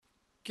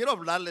Quiero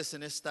hablarles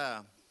en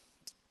esta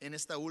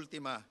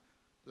última,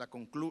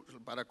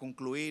 para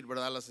concluir,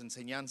 ¿verdad?, las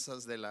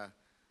enseñanzas de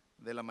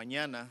la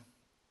mañana.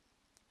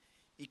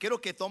 Y quiero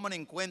que tomen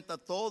en cuenta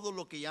todo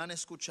lo que ya han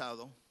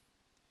escuchado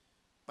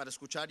para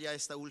escuchar ya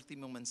este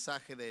último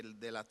mensaje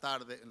de la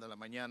tarde, de la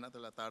mañana, de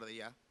la tarde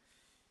ya.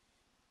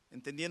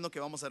 Entendiendo que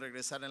vamos a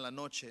regresar en la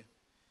noche.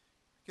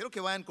 Quiero que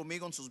vayan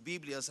conmigo en sus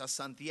Biblias a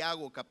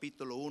Santiago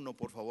capítulo 1,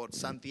 por favor.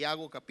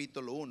 Santiago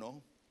capítulo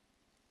 1.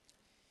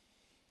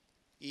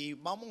 Y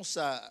vamos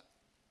a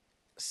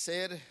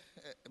ser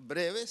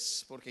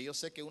breves, porque yo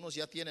sé que unos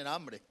ya tienen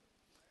hambre.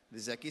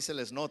 Desde aquí se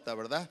les nota,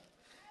 ¿verdad?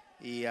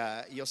 Y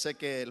yo sé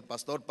que el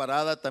pastor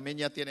Parada también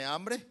ya tiene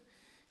hambre.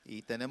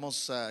 Y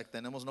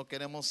no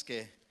queremos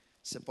que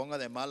se ponga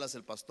de malas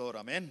el pastor,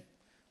 amén.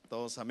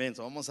 Todos amén.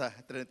 Vamos a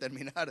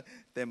terminar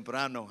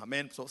temprano,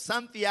 amén.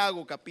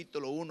 Santiago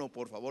capítulo 1,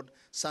 por favor.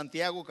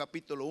 Santiago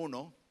capítulo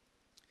 1.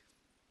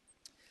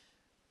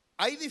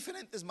 Hay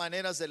diferentes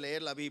maneras de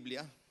leer la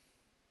Biblia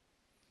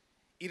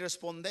y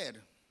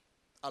responder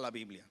a la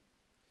Biblia.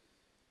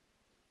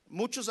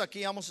 Muchos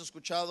aquí hemos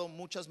escuchado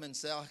muchos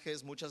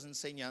mensajes, muchas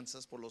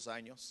enseñanzas por los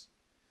años.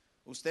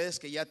 Ustedes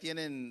que ya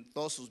tienen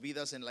todas sus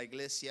vidas en la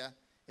iglesia,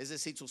 es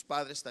decir, sus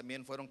padres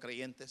también fueron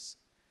creyentes,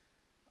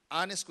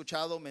 han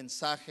escuchado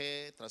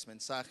mensaje tras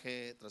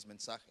mensaje tras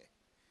mensaje.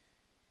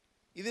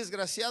 Y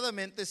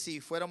desgraciadamente, si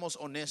fuéramos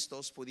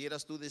honestos,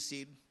 pudieras tú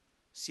decir,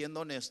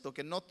 siendo honesto,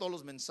 que no todos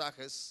los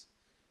mensajes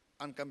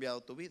han cambiado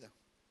tu vida.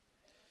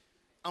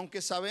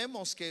 Aunque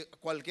sabemos que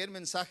cualquier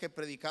mensaje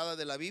predicado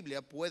de la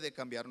Biblia puede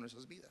cambiar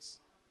nuestras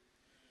vidas.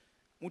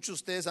 Muchos de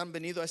ustedes han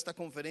venido a esta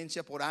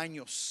conferencia por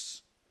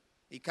años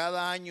y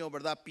cada año,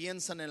 ¿verdad?,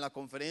 piensan en la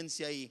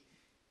conferencia y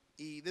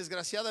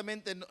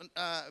desgraciadamente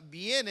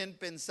vienen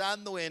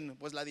pensando en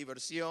pues la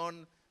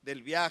diversión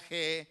del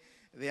viaje,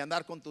 de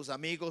andar con tus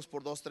amigos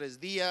por 2-3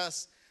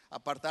 días,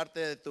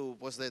 apartarte de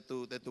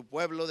tu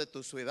pueblo, de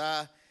tu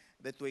ciudad,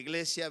 de tu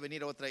iglesia,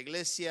 venir a otra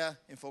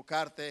iglesia,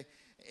 enfocarte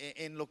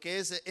en lo que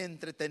es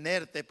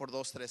entretenerte por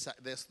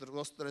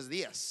 2-3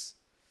 días.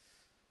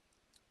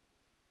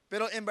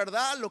 Pero en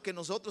verdad lo que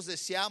nosotros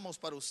deseamos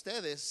para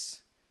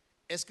ustedes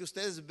es que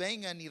ustedes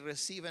vengan y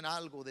reciban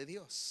algo de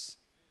Dios.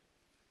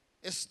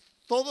 Es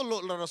toda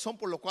la razón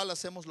por la cual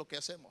hacemos lo que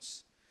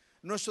hacemos.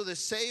 Nuestro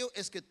deseo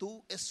es que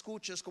tú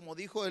escuches, como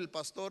dijo el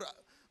pastor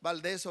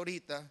Valdés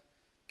ahorita,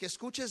 que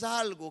escuches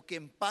algo que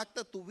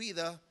impacta tu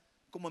vida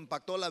como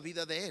impactó la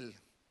vida de él.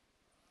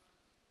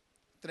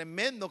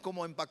 Tremendo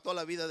como impactó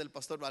la vida del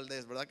pastor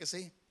Valdés, ¿verdad que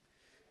sí?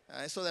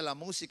 Eso de la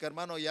música,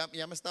 hermano, ya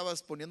me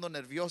estabas poniendo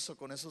nervioso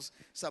con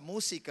esa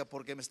música,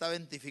 porque me estaba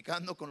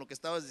identificando con lo que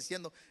estabas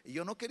diciendo y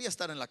yo no quería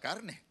estar en la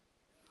carne.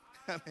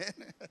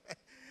 Amén.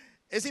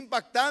 Es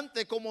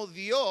impactante como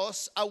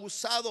Dios ha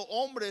usado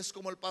hombres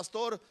como el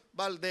pastor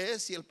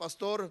Valdés y el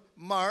pastor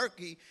Mark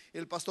y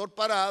el pastor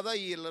Parada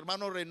y el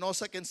hermano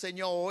Reynosa que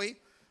enseñó hoy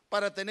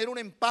para tener un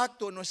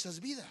impacto en nuestras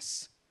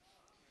vidas.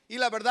 Y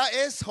la verdad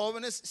es,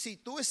 jóvenes, si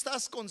tú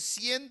estás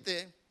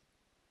consciente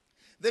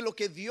de lo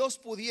que Dios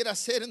pudiera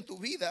hacer en tu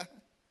vida,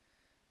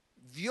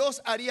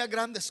 Dios haría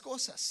grandes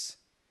cosas.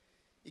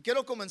 Y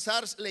quiero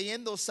comenzar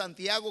leyendo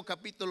Santiago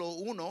capítulo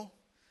 1,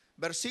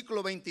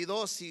 versículo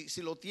 22,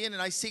 si lo tienen,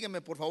 ahí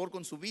sígueme por favor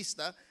con su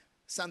vista.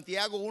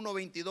 Santiago 1,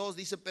 22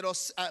 dice,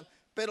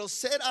 pero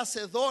ser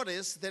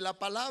hacedores de la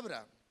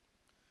palabra,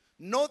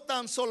 no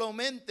tan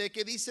solamente,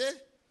 que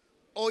dice,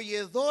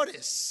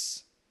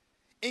 oidores,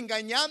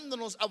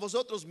 engañándonos a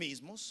vosotros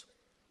mismos.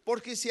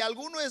 Porque si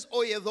alguno es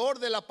oidor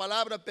de la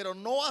palabra, pero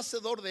no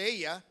hacedor de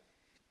ella,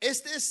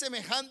 este es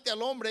semejante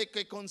al hombre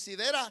que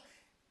considera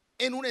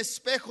en un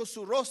espejo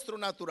su rostro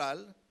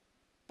natural,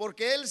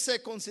 porque él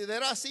se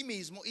considera a sí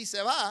mismo y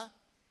se va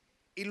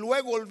y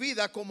luego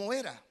olvida cómo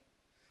era.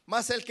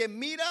 Mas el que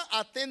mira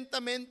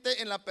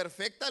atentamente en la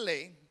perfecta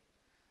ley,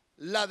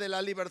 la de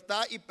la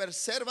libertad, y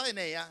persevera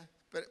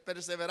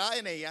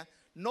en ella,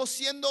 no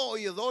siendo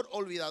oidor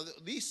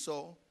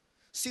olvidadizo,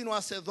 sino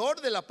hacedor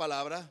de la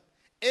palabra,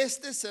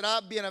 este será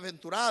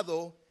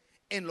bienaventurado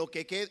en lo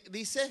que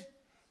dice,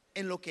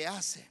 en lo que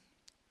hace.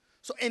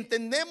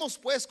 Entendemos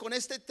pues con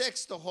este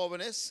texto,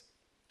 jóvenes,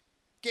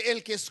 que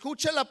el que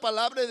escucha la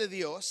palabra de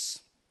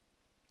Dios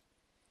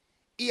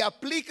y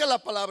aplica la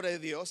palabra de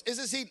Dios, es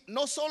decir,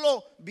 no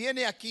solo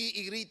viene aquí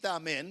y grita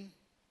amén,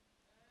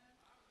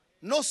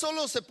 no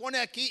solo se pone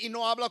aquí y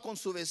no habla con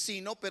su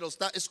vecino, pero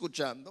está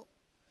escuchando,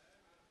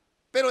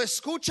 pero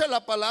escucha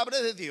la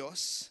palabra de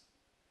Dios.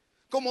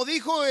 Como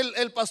dijo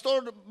el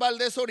pastor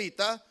Valdés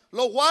ahorita,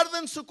 lo guarda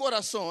en su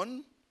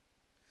corazón,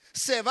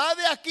 se va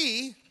de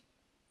aquí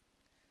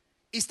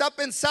y está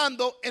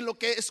pensando en lo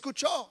que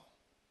escuchó.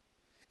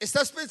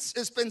 Estás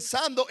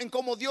pensando en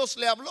cómo Dios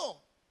le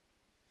habló.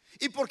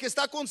 Y porque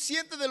está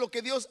consciente de lo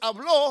que Dios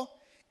habló,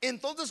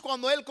 entonces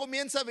cuando él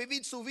comienza a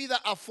vivir su vida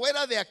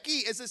afuera de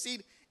aquí, es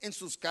decir, en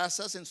sus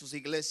casas, en sus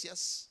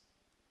iglesias,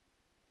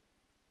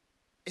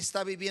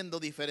 está viviendo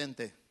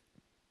diferente.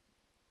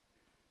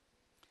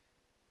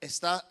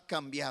 Está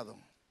cambiado,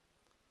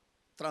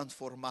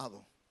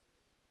 transformado.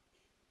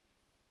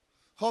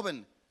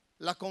 Joven,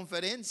 la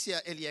conferencia,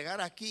 el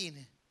llegar aquí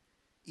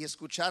y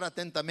escuchar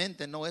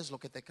atentamente no es lo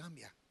que te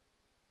cambia.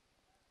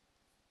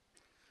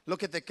 Lo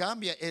que te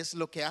cambia es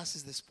lo que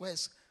haces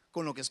después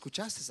con lo que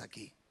escuchaste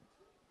aquí.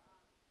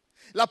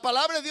 La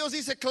palabra de Dios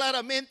dice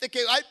claramente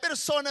que hay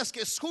personas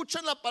que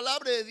escuchan la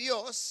palabra de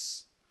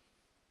Dios,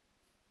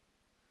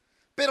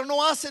 pero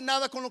no hacen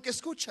nada con lo que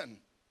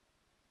escuchan.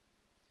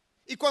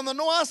 Y cuando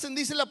no hacen,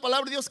 dice la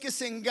palabra de Dios, que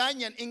se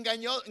engañan,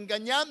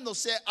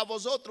 engañándose a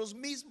vosotros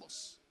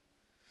mismos.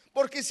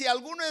 Porque si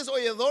alguno es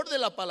oidor de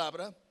la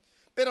palabra,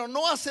 pero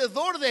no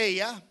hacedor de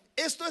ella,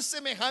 esto es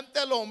semejante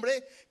al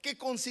hombre que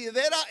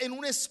considera en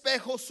un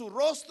espejo su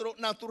rostro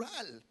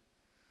natural.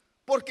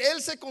 Porque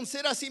él se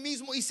considera a sí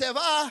mismo y se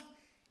va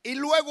y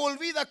luego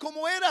olvida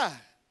cómo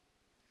era.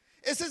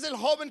 Ese es el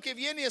joven que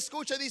viene y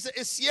escucha y dice: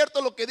 es cierto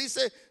lo que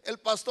dice el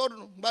pastor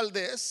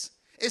Valdés.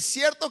 Es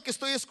cierto que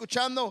estoy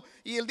escuchando.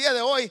 Y el día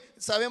de hoy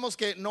sabemos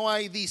que no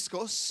hay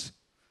discos,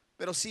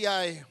 pero sí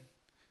hay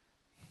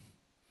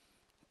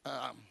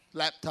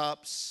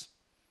laptops.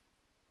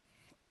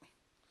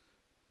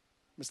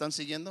 ¿Me están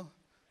siguiendo?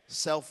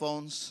 Cell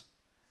phones,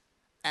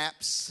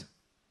 apps.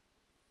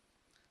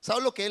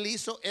 ¿Sabes lo que él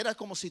hizo? Era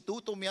como si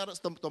tú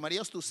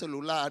tomarías tu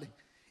celular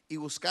y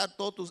buscar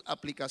todas tus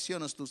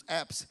aplicaciones, tus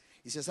apps,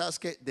 y si sabes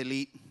que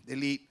delete,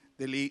 delete,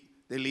 delete,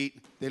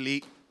 delete,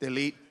 delete,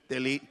 delete,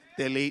 delete,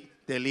 delete,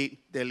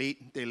 delete,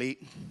 delete,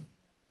 delete.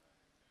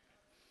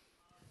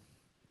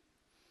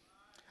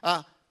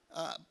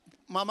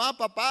 Mamá,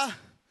 papá,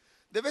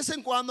 de vez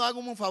en cuando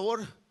hágame un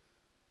favor,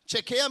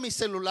 chequea mi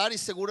celular y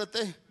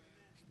asegúrate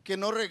que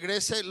no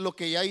regrese lo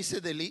que ya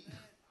hice delete.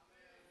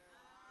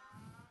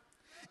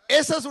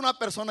 Esa es una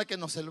persona que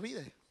no se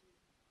olvide.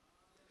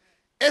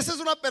 Esa es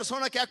una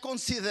persona que ha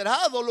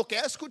considerado lo que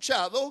ha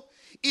escuchado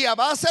y a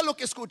base de lo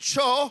que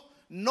escuchó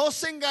no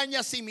se engaña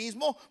a sí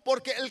mismo,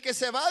 porque el que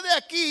se va de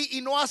aquí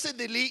y no hace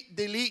delete,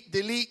 delete,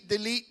 delete,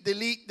 delete,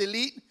 delete,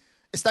 delete,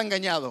 está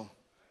engañado.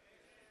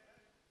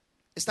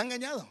 Está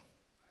engañado.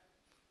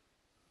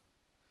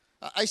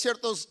 Hay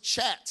ciertos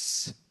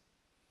chats,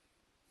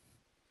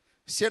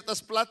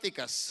 ciertas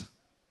pláticas.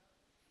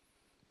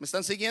 ¿Me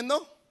están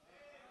siguiendo?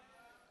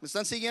 ¿Me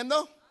están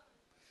siguiendo?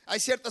 Hay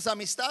ciertas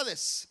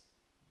amistades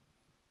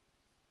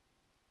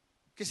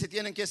que se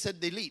tienen que hacer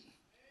delete.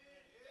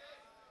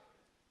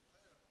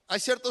 Hay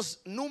ciertos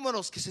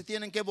números que se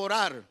tienen que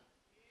borrar.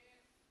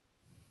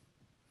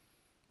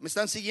 ¿Me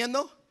están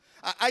siguiendo?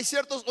 Hay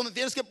ciertos donde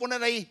tienes que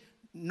poner ahí: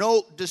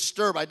 no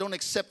disturb, I don't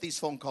accept these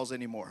phone calls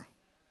anymore.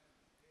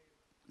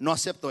 No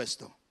acepto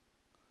esto,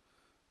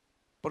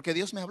 porque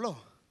Dios me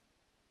habló.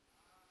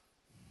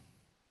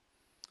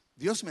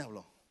 Dios me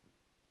habló.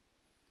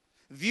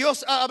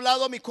 Dios ha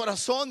hablado a mi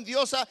corazón.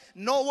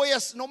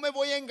 No me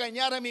voy a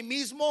engañar a mí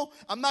mismo.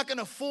 I'm not going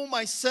to fool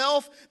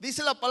myself.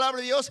 Dice la palabra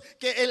de Dios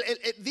que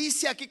él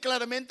dice aquí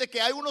claramente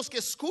que hay unos que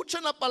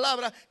escuchan la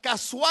palabra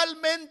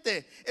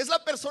casualmente. Es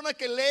la persona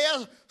que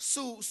lea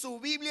su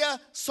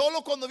Biblia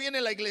solo cuando viene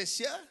a la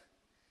iglesia.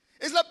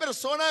 Es la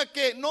persona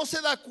que no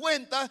se da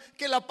cuenta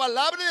que la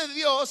palabra de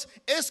Dios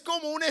es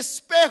como un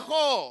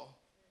espejo.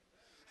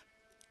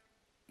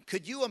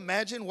 Could you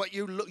imagine what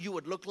you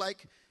would look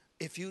like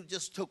if you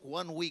just took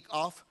 1 week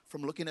off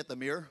from looking at the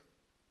mirror?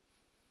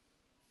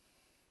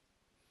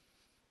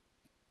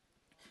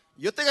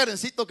 Yo te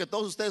garantizo que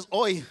todos ustedes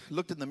hoy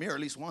looked in the mirror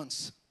at least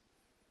once.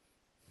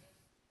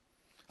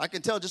 I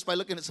can tell just by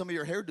looking at some of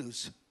your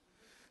hairdos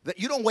that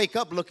you don't wake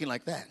up looking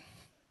like that.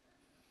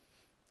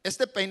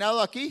 Este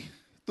peinado aquí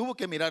tuvo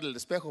que mirar el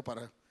espejo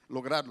para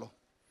lograrlo.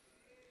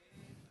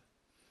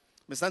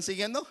 ¿Me están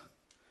siguiendo?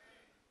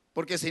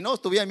 Porque si no,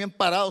 estuvieran bien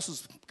parados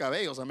sus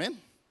cabellos, amén.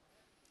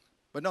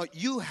 But no,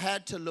 you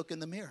had to look in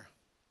the mirror.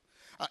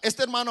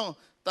 Este hermano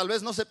tal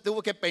vez no se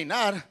tuvo que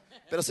peinar,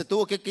 pero se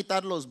tuvo que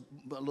quitar los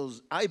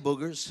eye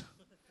boogers.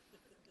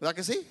 ¿Verdad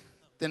que sí?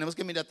 Tenemos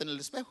que mirarte en el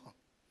espejo.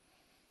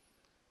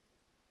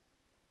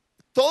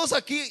 Todos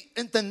aquí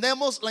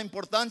entendemos la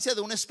importancia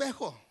de un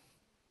espejo.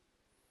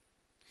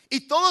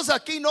 Y todos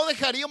aquí no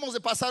dejaríamos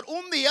de pasar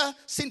un día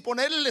sin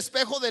poner el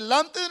espejo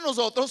delante de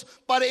nosotros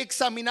para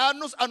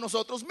examinarnos a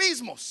nosotros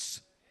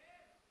mismos.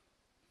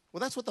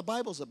 Well, that's what the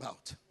Bible's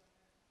about.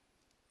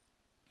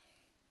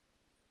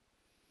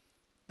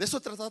 De eso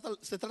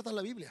se trata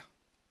la Biblia.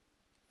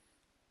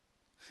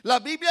 La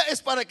Biblia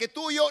es para que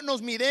tú y yo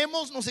nos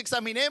miremos, nos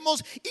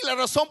examinemos. Y la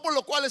razón por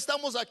la cual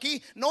estamos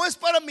aquí no es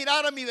para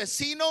mirar a mi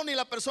vecino, ni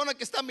la persona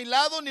que está a mi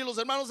lado, ni los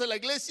hermanos de la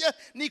iglesia,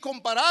 ni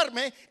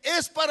compararme.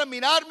 Es para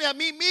mirarme a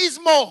mí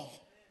mismo.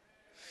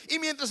 Y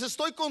mientras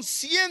estoy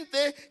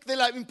consciente de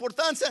la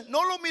importancia,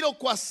 no lo miro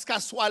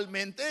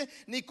casualmente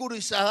ni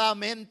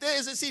curiosamente.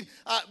 Es decir,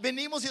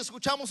 venimos y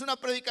escuchamos una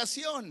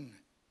predicación,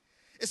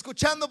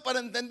 escuchando para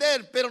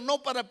entender, pero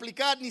no para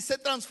aplicar ni ser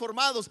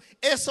transformados.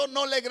 Eso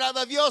no le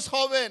agrada a Dios,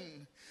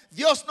 joven.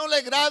 Dios no le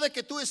agrada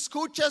que tú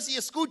escuchas y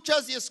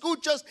escuchas y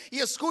escuchas y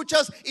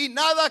escuchas y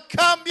nada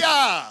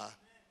cambia.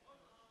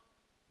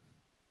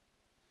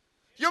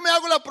 Yo me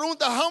hago la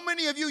pregunta: how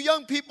many of you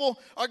young people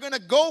are going to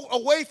go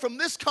away from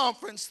this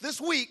conference this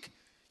week,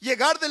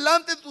 llegar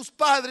delante de tus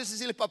padres y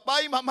decirle: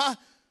 papá y mamá,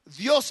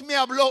 Dios me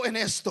habló en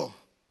esto.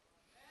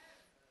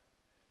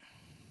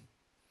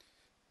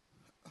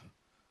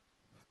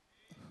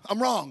 I'm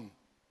wrong.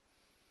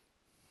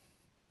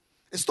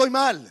 Estoy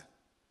mal.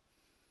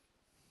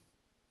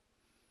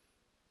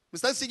 ¿Me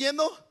están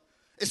siguiendo?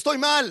 Estoy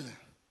mal.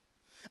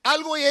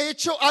 Algo he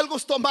hecho, algo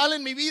está mal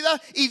en mi vida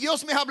y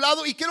Dios me ha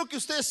hablado y quiero que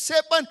ustedes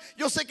sepan,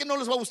 yo sé que no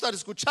les va a gustar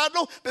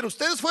escucharlo, pero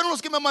ustedes fueron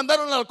los que me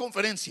mandaron a la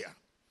conferencia.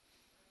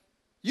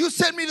 You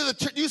sent me to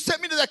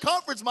that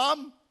conference,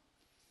 Mom.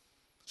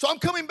 So I'm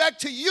coming back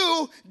to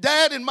you,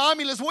 Dad and Mom,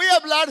 y les voy a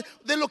hablar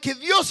de lo que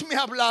Dios me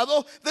ha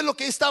hablado, de lo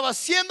que estaba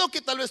haciendo,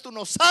 que tal vez tú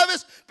no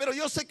sabes, pero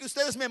yo sé que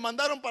ustedes me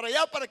mandaron para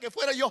allá para que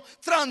fuera yo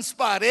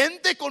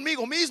transparente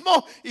conmigo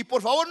mismo. Y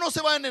por favor no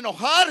se vayan a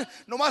enojar,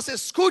 nomás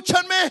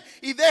escúchanme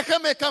y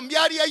déjame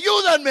cambiar y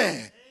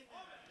ayúdenme.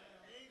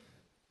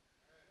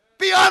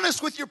 Be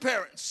honest with your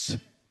parents.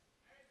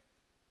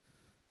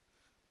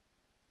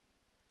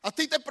 A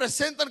ti te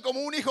presentan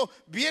como un hijo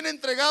bien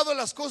entregado a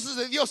las cosas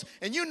de Dios,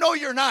 and you know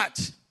you're not.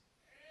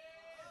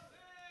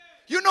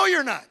 You know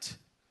you're not.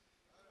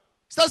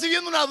 Estás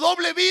viviendo una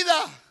doble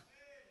vida.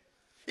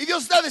 Y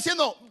Dios está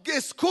diciendo que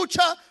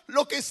escucha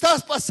lo que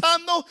estás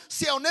pasando,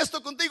 sea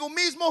honesto contigo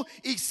mismo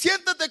y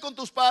siéntate con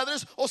tus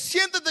padres o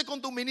siéntate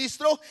con tu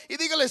ministro y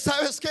dígale,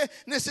 ¿sabes qué?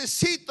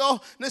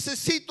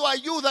 Necesito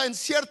ayuda en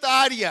cierta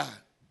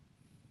área.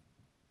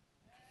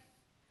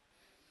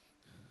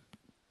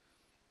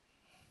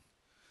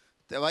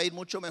 Te va a ir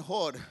mucho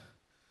mejor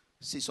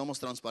si somos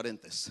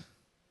transparentes.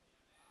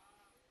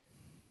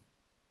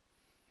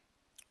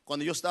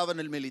 Cuando yo estaba en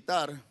el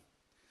militar,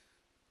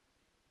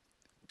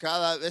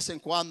 cada vez en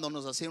cuando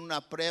nos hacían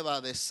una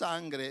prueba de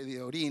sangre,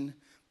 de orín,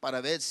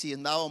 para ver si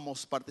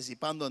andábamos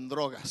participando en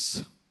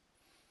drogas.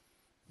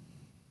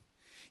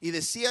 Y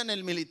decía en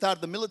el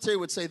militar, the military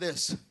would say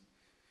this: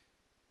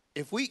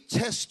 if we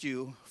test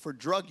you for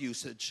drug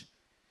usage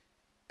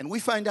and we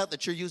find out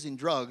that you're using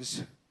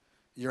drugs,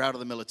 you're out of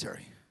the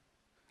military.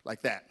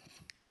 Like that.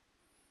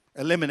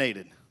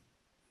 Eliminated.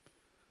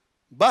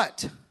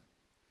 But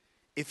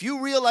if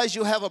you realize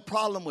you have a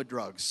problem with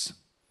drugs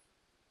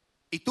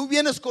y tú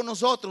vienes con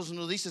nosotros y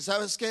nos dices,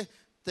 ¿sabes qué?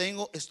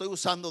 Estoy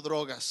usando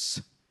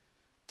drogas.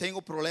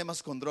 Tengo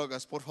problemas con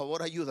drogas. Por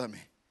favor,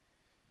 ayúdame.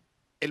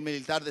 El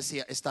militar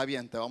decía, está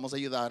bien, te vamos a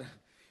ayudar,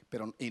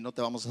 y no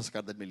te vamos a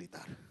sacar del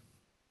militar.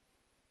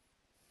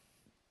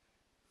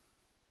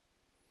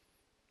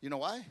 You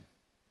know why?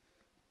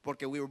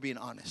 Porque we were being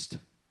honest.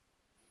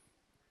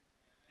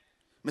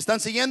 ¿Me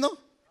están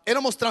siguiendo?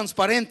 Éramos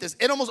transparentes,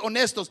 éramos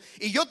honestos.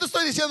 Y yo te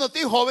estoy diciendo a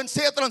ti, joven,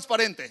 sea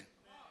transparente.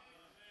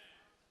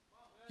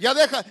 Ya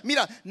deja,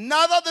 mira,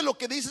 nada de lo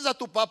que dices a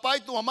tu papá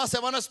y tu mamá se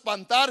van a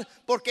espantar,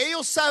 porque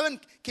ellos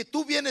saben que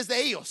tú vienes de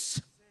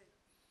ellos.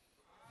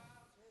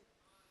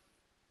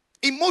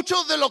 Y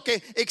mucho de lo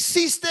que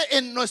existe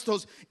en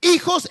nuestros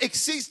hijos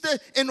existe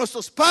en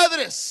nuestros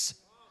padres.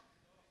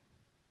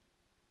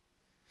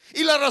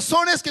 Y la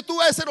razón es que tú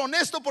vas a ser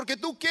honesto porque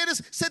tú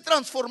quieres ser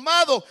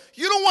transformado.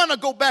 You don't want to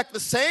go back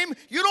the same.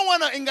 You don't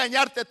want to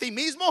engañarte a ti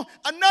mismo.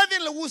 A nadie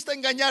le gusta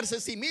engañarse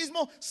a sí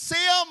mismo.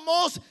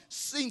 Seamos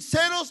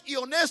sinceros y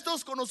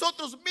honestos con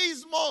nosotros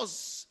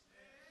mismos.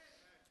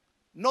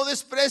 No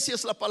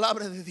desprecies la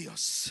palabra de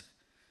Dios.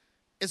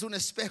 Es un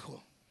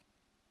espejo.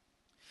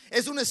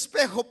 Es un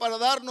espejo para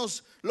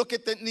darnos lo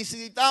que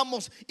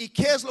necesitamos. ¿Y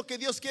qué es lo que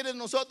Dios quiere en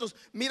nosotros?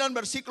 Mira en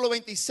versículo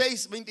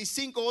 26,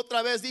 25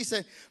 otra vez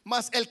dice: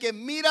 mas el que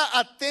mira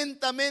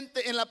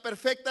atentamente en la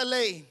perfecta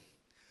ley,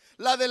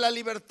 la de la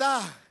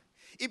libertad,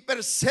 y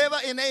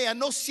persevera en ella,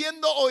 no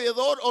siendo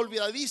oidor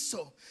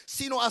olvidadizo,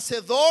 sino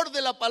hacedor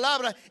de la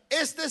palabra,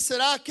 este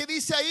será, ¿qué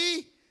dice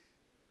ahí?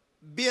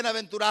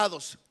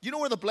 Bienaventurados. You know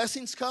where the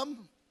blessings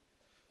come?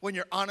 When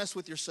you're honest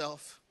with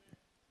yourself.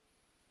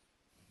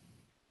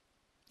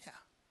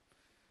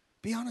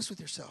 Be honest with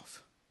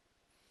yourself.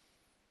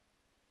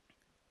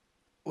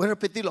 Voy a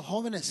repetirlo,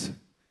 jóvenes.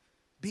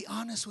 Be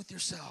honest with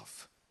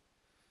yourself.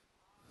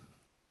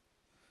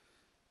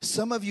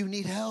 Some of you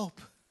need help.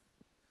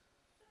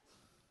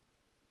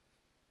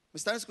 ¿Me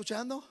están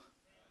escuchando?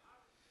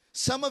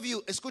 Some of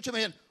you, escúchame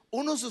bien,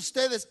 unos de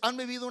ustedes han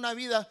vivido una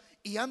vida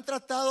y han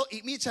tratado,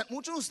 y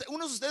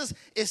unos de ustedes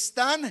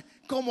están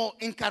como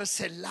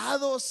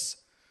encarcelados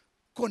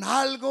con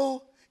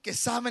algo que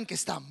saben que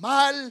está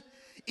mal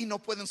y no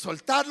pueden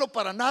soltarlo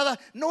para nada.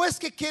 No es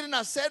que quieren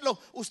hacerlo.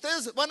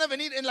 Ustedes van a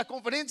venir en la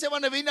conferencia,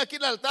 van a venir aquí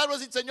al altar, van a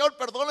decir: Señor,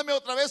 perdóname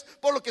otra vez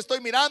por lo que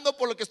estoy mirando,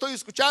 por lo que estoy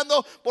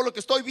escuchando, por lo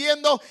que estoy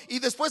viendo. Y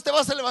después te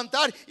vas a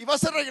levantar y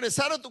vas a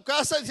regresar a tu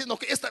casa diciendo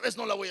que esta vez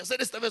no la voy a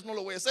hacer, esta vez no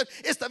lo voy a hacer,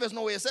 esta vez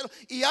no voy a hacerlo.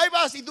 Y ahí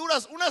vas y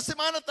duras una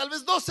semana, tal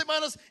vez 2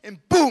 semanas,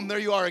 and boom,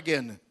 there you are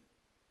again.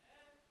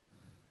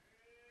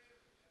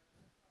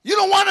 You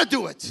don't want to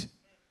do it,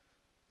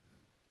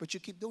 but you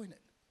keep doing it.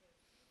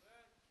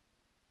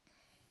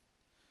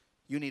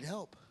 You need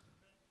help.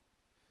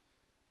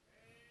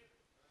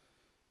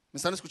 ¿Me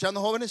están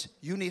escuchando, jóvenes?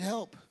 You need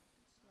help.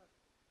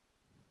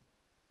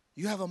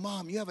 You have a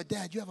mom, you have a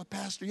dad, you have a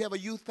pastor, you have a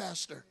youth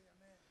pastor.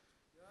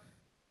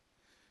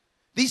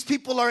 These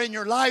people are in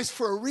your lives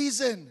for a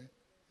reason.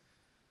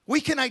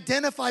 We can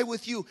identify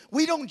with you.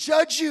 We don't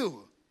judge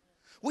you.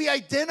 We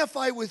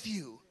identify with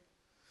you.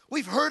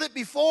 We've heard it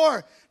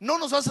before. No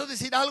nos vas a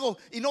decir algo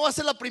y no va a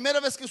ser la primera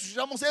vez que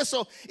escuchamos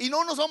eso y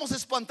no nos vamos a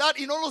espantar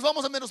y no nos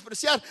vamos a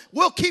menospreciar.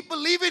 We'll keep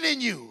believing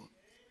in you.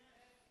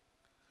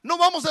 No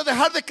vamos a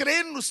dejar de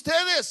creer en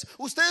ustedes.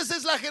 Ustedes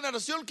es la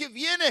generación que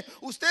viene.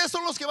 Ustedes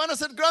son los que van a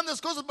hacer grandes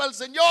cosas para el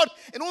Señor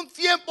en un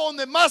tiempo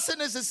donde más se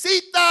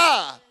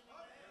necesita.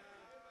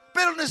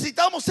 Pero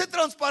necesitamos ser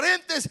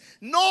transparentes.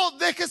 No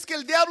dejes que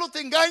el diablo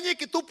te engañe,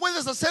 que tú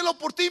puedes hacerlo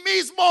por ti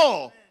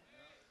mismo.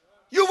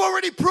 You've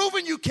already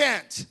proven you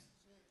can't.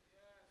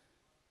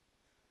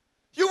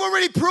 You've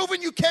already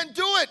proven you can't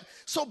do it.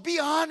 So be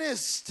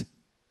honest.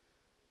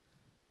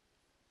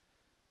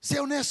 Sé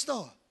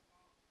honesto.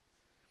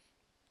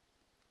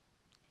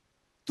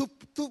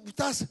 Tú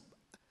estás,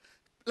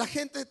 la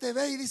gente te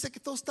ve y dice que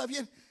todo está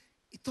bien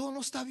y todo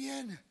no está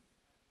bien.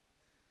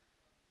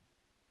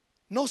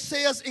 No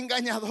seas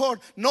engañador,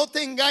 no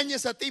te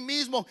engañes a ti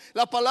mismo.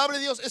 La palabra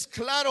de Dios es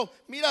claro.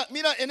 Mira,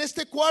 en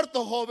este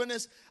cuarto,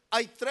 jóvenes,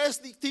 hay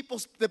 3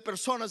 tipos de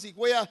personas y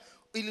voy a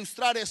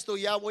ilustrar esto.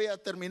 Ya voy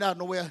a terminar,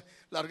 no voy a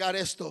largar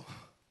esto.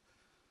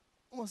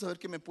 Vamos a ver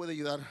qué me puede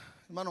ayudar.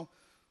 Hermano,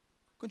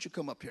 can't you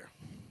come up here?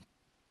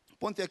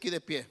 Ponte aquí de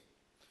pie,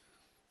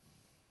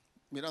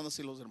 mirando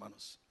así los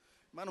hermanos.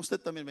 Hermano, usted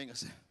también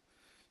véngase.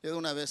 Ya de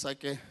una vez hay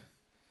que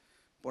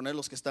poner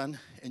los que están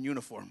en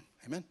uniform.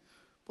 Amén.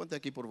 Ponte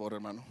aquí, por favor,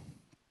 hermano.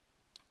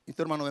 Y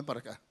tu hermano, ven para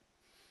acá.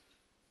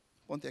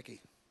 Ponte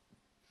aquí.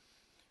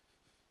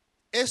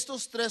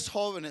 Estos 3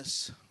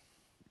 jóvenes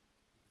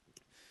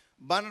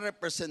van a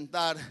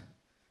representar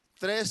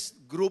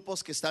 3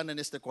 grupos que están en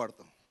este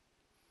cuarto.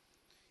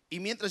 Y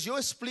mientras yo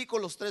explico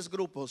los 3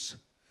 grupos,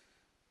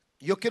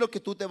 yo quiero que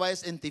tú te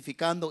vayas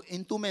identificando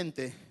en tu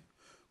mente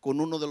con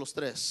uno de los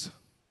 3.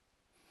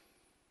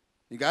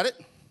 You got it?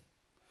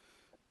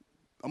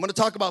 I'm going to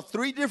talk about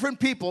 3 different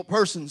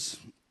persons,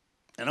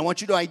 and I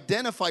want you to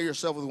identify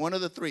yourself with one of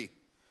the 3.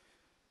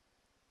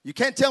 You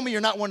can't tell me you're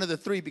not one of the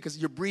 3 because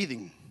you're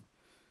breathing.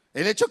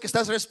 El hecho que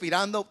estás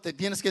respirando, te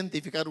tienes que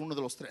identificar uno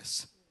de los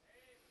 3.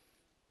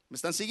 ¿Me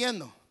están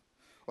siguiendo?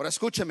 Ahora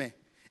escúchame.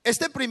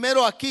 Este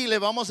primero aquí le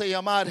vamos a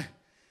llamar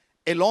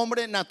el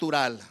hombre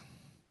natural.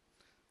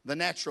 The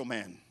natural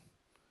man.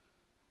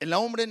 El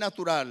hombre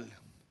natural.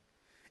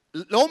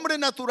 El hombre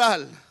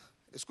natural,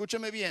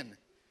 escúcheme bien.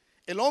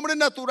 El hombre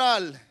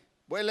natural,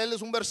 voy a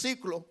leerles un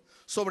versículo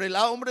sobre el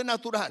hombre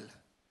natural.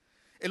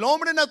 El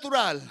hombre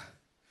natural,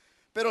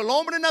 pero el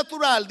hombre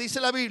natural, dice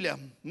la Biblia,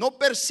 no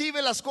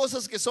percibe las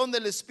cosas que son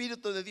del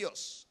Espíritu de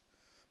Dios,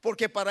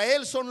 porque para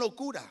él son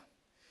locura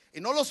y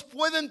no los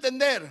puede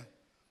entender,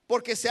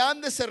 porque se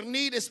han de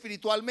discernir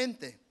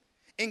espiritualmente.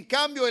 En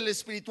cambio, el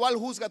espiritual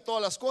juzga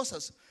todas las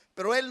cosas,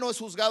 pero él no es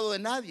juzgado de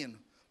nadie.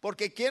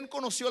 Porque ¿quién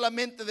conoció la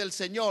mente del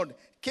Señor?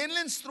 ¿Quién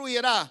le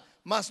instruirá?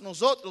 Mas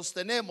nosotros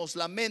tenemos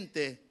la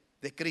mente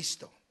de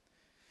Cristo.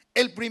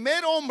 El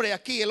primer hombre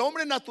aquí, el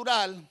hombre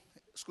natural,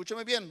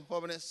 escúchame bien,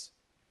 jóvenes.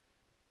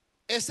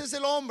 Este es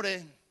el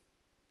hombre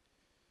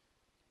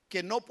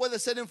que no puede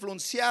ser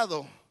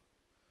influenciado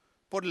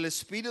por el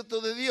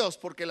Espíritu de Dios,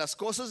 porque las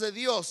cosas de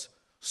Dios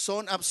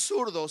son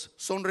absurdos,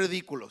 son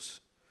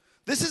ridículos.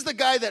 This is the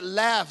guy that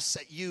laughs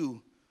at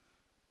you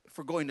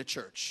for going to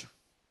church.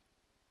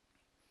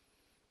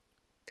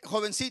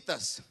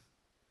 Jovencitas,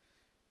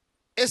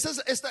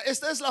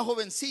 esta es la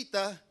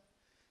jovencita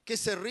que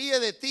se ríe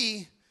de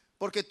ti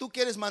porque tú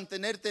quieres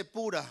mantenerte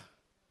pura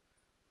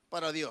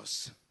para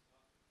Dios.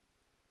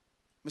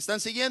 ¿Me están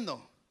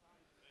siguiendo?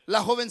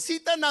 La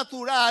jovencita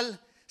natural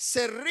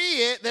se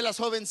ríe de las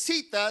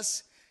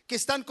jovencitas que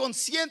están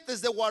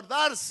conscientes de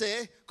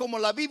guardarse, como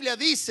la Biblia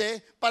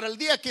dice, para el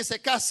día que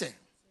se case.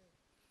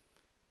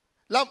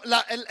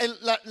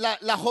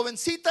 La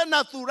jovencita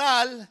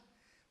natural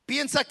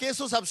piensa que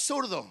eso es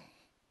absurdo.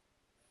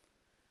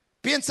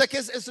 Piensa que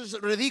eso es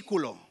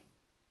ridículo.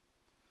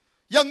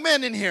 Young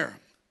men in here,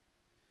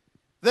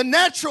 the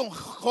natural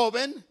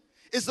joven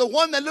is the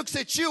one that looks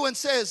at you and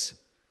says,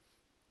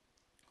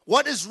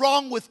 what is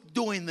wrong with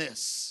doing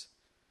this?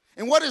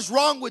 And what is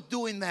wrong with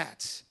doing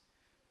that?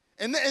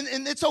 And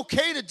it's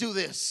okay to do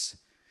this.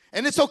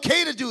 And it's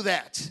okay to do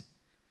that.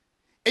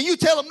 And you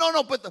tell them,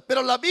 no,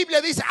 pero la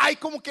Biblia dice, ay,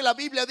 como que la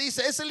Biblia dice,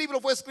 ese libro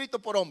fue escrito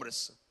por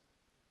hombres.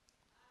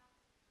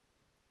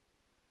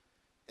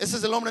 Ese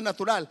es el hombre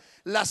natural.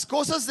 Las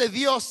cosas de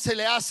Dios se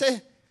le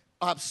hace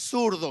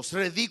absurdos,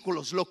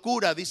 ridículos,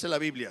 locura, dice la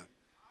Biblia.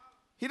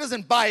 He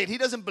doesn't buy it, he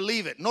doesn't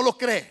believe it, no lo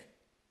cree.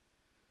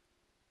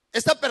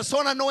 Esta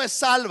persona no es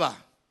salva.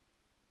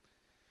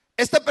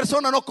 Esta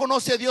persona no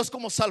conoce a Dios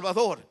como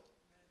Salvador.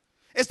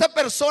 Esta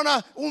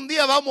persona un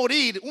día va a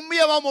morir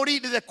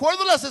y de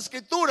acuerdo a las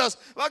escrituras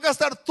va a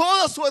gastar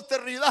toda su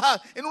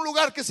eternidad en un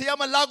lugar que se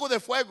llama el lago de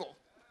fuego.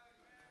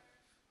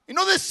 Y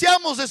no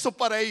deseamos eso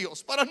para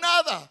ellos, para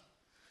nada.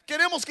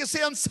 Queremos que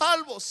sean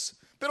salvos,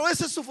 pero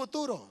ese es su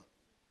futuro.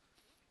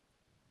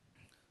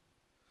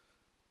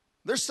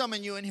 There's some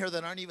in you in here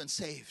that aren't even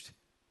saved.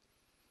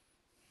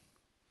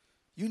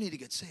 You need to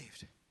get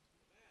saved.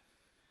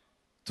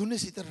 Tú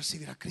necesitas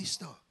recibir a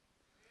Cristo.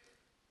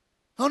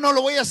 No, no,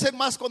 lo voy a hacer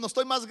más cuando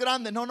estoy más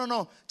grande. No, no,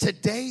 no.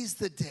 Today's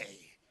the day.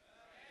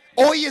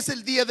 Hoy es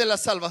el día de la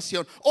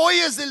salvación. Hoy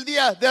es el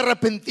día de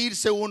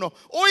arrepentirse uno.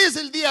 Hoy es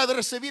el día de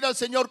recibir al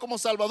Señor como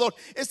Salvador.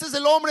 Este es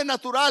el hombre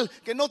natural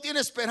que no tiene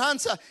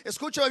esperanza.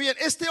 Escúchame bien,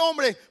 este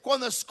hombre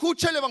cuando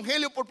escucha el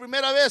evangelio por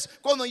primera vez,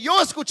 cuando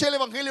yo escuché el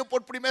evangelio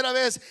por primera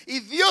vez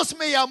y Dios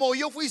me llamó,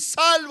 yo fui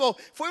salvo,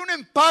 fue un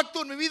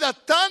impacto en mi vida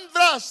tan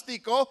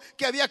drástico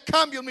que había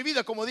cambio en mi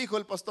vida, como dijo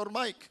el pastor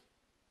Mike.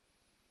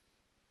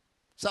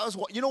 ¿Sabes?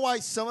 You know why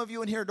some of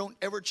you in here don't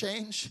ever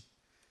change?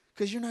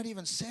 Because you're not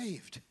even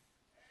saved.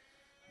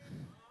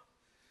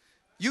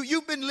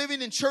 You've been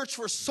living in church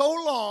for so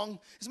long.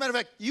 As a matter of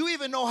fact, you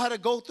even know how to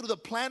go through the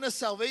plan of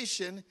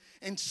salvation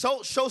and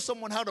show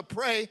someone how to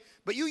pray,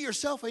 but you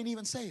yourself ain't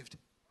even saved.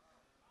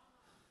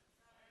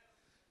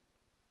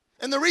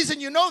 And the reason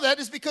you know that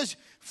is because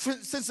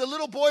since a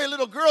little boy, a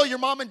little girl, your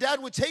mom and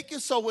dad would take you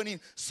soul winning.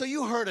 So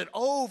you heard it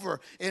over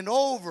and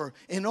over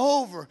and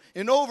over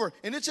and over.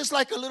 And it's just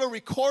like a little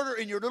recorder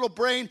in your little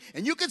brain.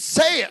 And you could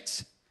say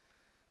it,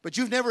 but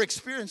you've never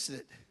experienced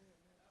it.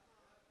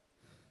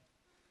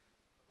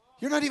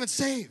 You're not even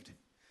saved.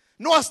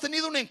 No has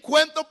tenido un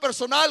encuentro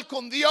personal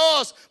con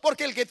Dios.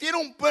 Porque el que tiene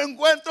un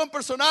encuentro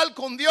personal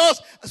con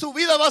Dios, su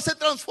vida va a ser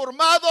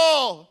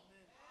transformado.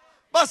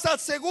 Va a estar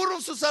seguro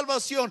en su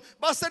salvación.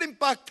 Va a ser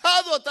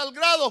impactado a tal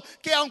grado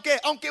que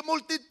aunque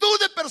multitud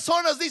de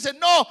personas dicen,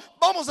 no,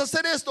 vamos a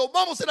hacer esto,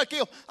 vamos a hacer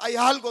aquello, hay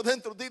algo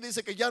dentro de ti que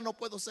dice que ya no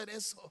puedo hacer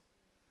eso.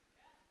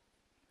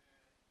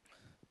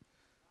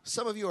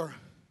 Some of you are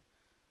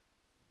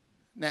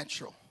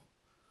natural.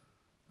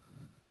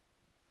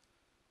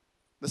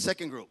 The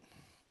second group.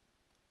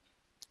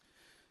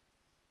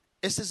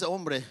 Este es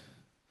hombre,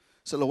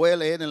 se lo voy a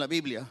leer en la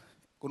Biblia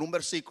con un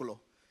versículo.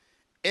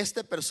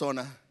 Esta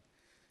persona,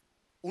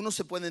 uno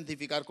se puede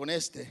identificar con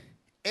este.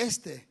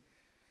 Este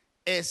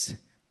es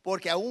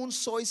porque aún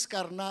sois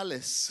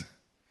carnales.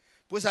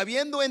 Pues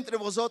habiendo entre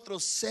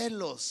vosotros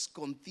celos,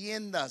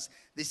 contiendas,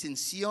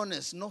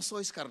 disensiones, ¿no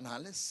sois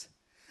carnales?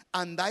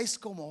 ¿Andáis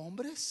como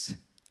hombres?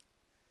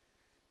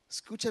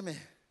 Escúchame.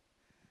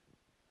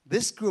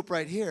 This group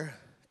right here,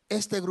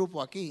 este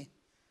grupo aquí,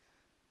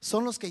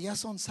 son los que ya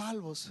son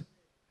salvos,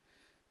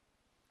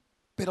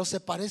 pero se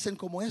parecen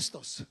como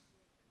estos.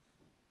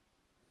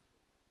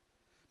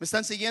 ¿Me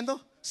están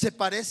siguiendo? Se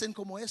parecen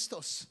como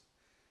estos.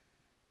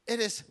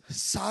 Eres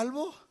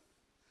salvo,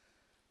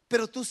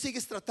 pero tú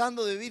sigues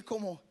tratando de vivir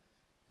como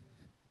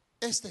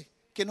este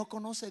que no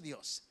conoce a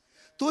Dios.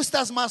 Tú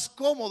estás más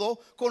cómodo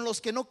con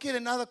los que no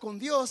quieren nada con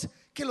Dios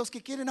que los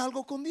que quieren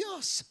algo con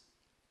Dios.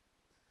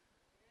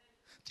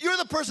 You're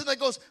the person that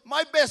goes,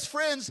 my best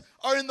friends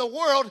are in the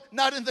world,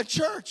 not in the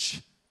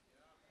church.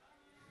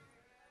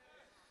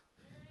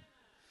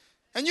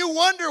 And you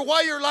wonder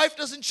why your life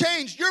doesn't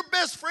change. Your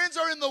best friends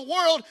are in the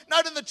world,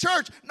 not in the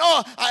church.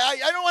 No, I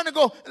don't want to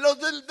go.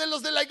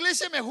 Los de la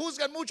iglesia me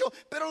juzgan mucho,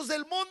 pero los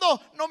del mundo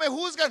no me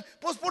juzgan.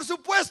 Pues por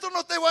supuesto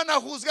no te van a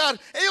juzgar.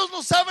 Ellos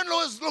no saben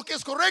lo que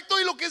es correcto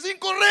y lo que es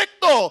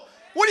incorrecto.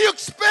 What do you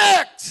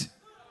expect?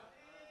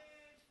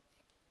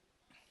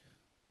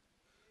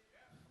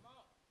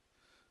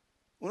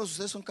 Unos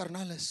de ustedes son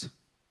carnales.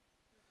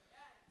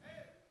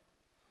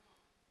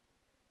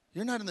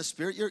 You're not in the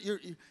spirit.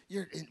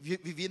 You're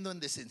viviendo en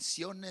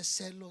disensiones,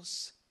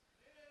 celos,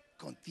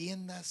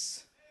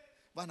 contiendas,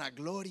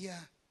 vanagloria.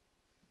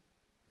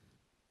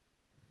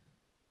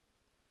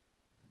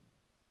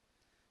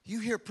 You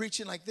hear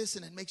preaching like this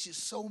and it makes you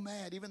so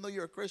mad, even though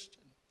you're a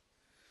Christian.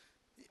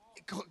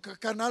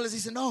 Carnales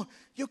dicen, no,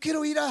 yo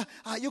quiero ir a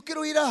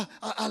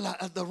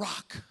the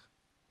Rock.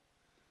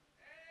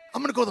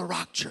 I'm going to go to the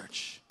Rock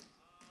Church.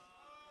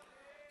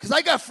 Because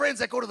I got friends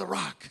that go to the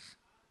Rock.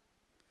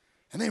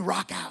 And they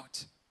rock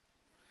out.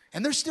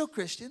 And they're still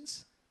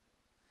Christians.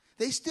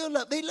 They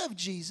love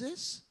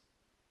Jesus.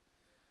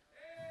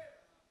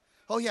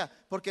 Oh yeah,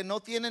 porque no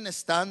tienen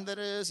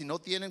estándares y no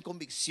tienen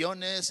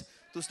convicciones.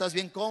 Tú estás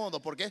bien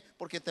cómodo. ¿Por qué?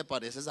 Porque te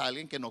pareces a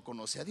alguien que no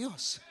conoce a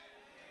Dios.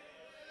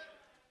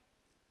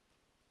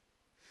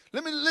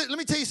 Let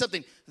me tell you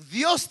something.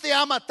 Dios te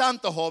ama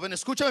tanto, joven.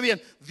 Escúchame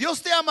bien.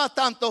 Dios te ama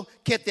tanto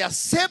que te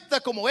acepta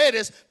como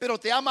eres, pero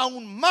te ama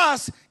aún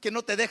más que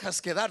no te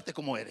dejas quedarte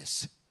como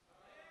eres.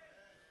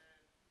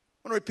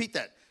 I want to repeat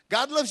that.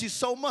 God loves you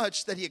so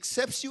much that He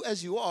accepts you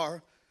as you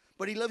are,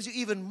 but He loves you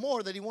even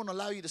more that He won't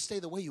allow you to stay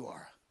the way you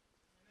are.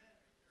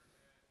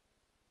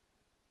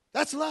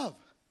 That's love.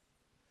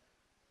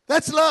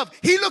 That's love.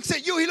 He looks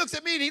at you, He looks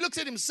at me, and He looks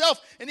at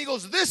Himself, and He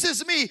goes, this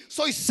is me.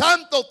 Soy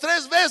santo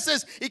 3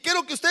 veces y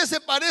quiero que ustedes se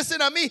parecen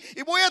a mí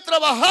y voy a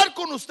trabajar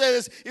con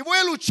ustedes y voy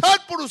a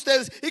luchar por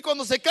ustedes y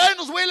cuando se caen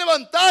los voy a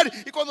levantar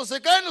y cuando se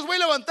caen los voy a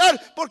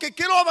levantar porque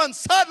quiero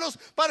avanzarlos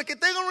para que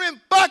tengan un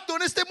impacto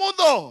en este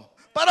mundo.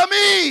 Para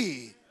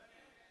mí.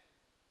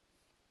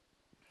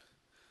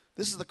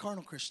 This is the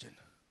carnal Christian.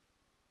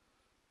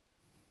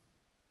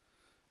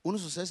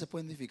 Unos de ustedes se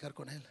pueden identificar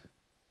con él.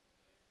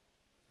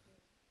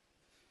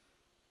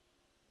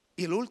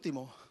 Y el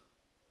último,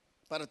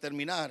 para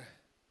terminar,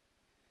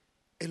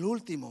 el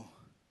último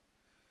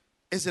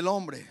es el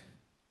hombre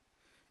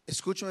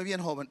escúchame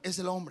bien, joven, es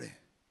el hombre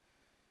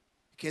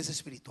que es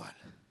espiritual.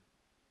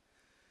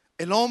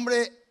 El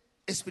hombre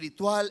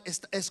espiritual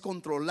es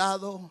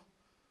controlado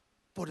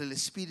por el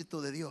Espíritu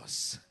de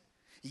Dios,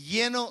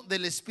 lleno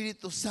del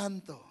Espíritu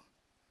Santo.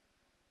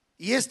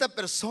 Y esta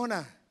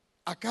persona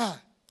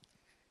acá,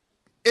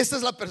 esta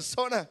es la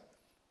persona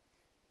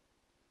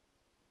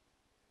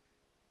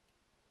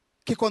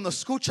que cuando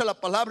escucha la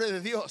palabra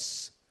de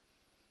Dios,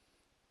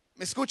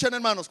 ¿me escuchan,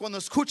 hermanos? Cuando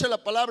escucha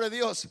la palabra de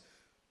Dios,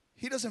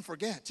 he doesn't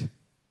forget.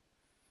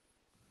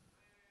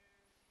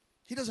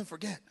 He doesn't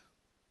forget.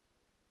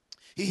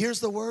 He hears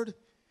the word,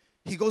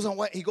 he goes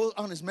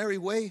on his merry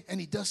way, and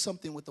he does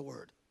something with the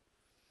word.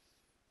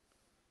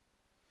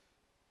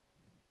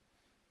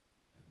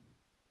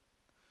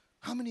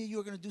 How many of you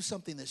are going to do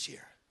something this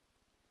year?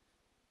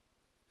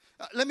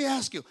 Let me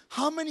ask you,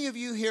 how many of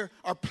you here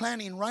are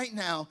planning right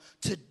now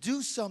to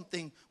do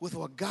something with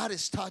what God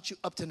has taught you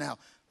up to now?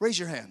 Raise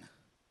your hand.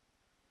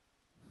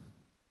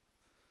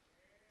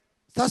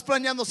 ¿Estás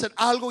planeando hacer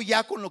algo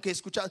ya con lo que he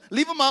escuchado?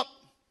 Leave them up.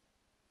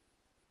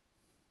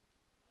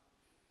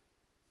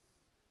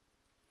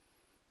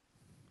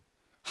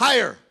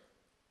 Higher.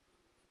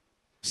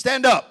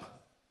 Stand up.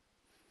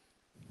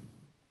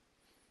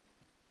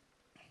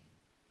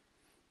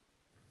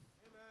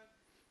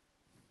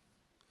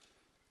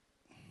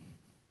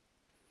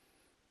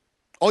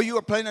 Oh, you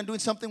are planning on doing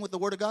something with the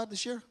Word of God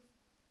this year?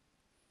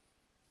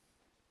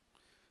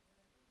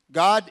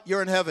 God,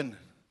 you're in heaven.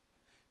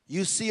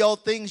 You see all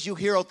things, you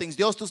hear all things.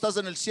 Dios, tú estás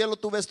en el cielo,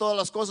 tú ves todas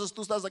las cosas,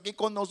 tú estás aquí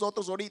con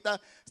nosotros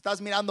ahorita,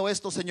 estás mirando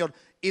esto, Señor.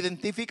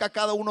 Identifica a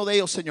cada uno de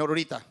ellos, Señor,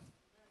 ahorita.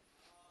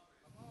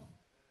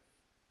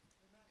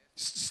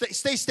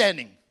 Stay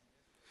standing.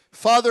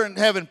 Father in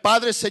heaven,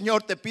 Padre,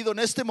 Señor, te pido en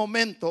este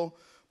momento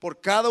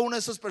por cada una de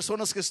esas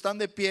personas que están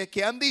de pie,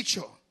 que han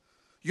dicho,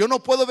 yo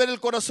no puedo ver el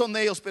corazón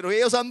de ellos, pero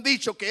ellos han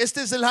dicho que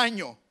este es el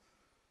año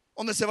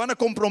donde se van a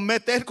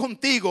comprometer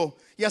contigo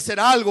y hacer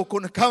algo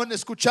con lo que acaban de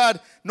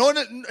escuchar, no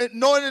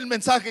en el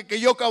mensaje que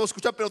yo acabo de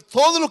escuchar, pero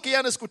todo lo que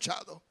ya han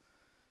escuchado.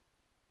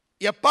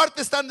 Y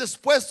aparte están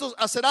dispuestos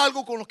a hacer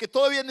algo con lo que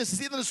todavía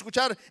necesitan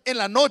escuchar en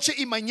la noche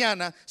y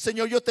mañana.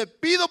 Señor, yo te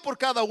pido por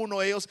cada uno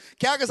de ellos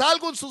que hagas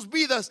algo en sus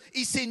vidas.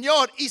 Y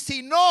Señor, y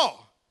si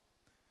no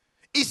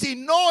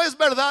es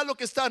verdad lo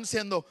que están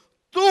haciendo,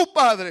 tú,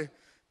 Padre,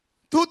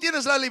 tú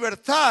tienes la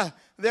libertad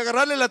de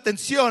agarrarle la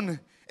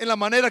atención en la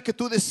manera que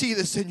tú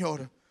decides,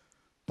 Señor.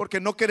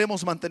 Porque no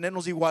queremos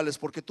mantenernos iguales,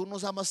 porque tú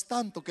nos amas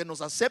tanto que nos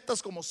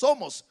aceptas como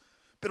somos,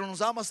 pero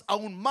nos amas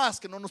aún más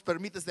que no nos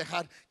permites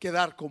dejar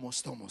quedar como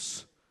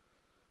estamos.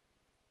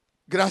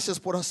 Gracias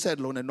por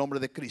hacerlo en el nombre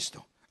de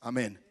Cristo.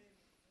 Amén.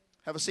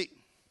 Have a seat.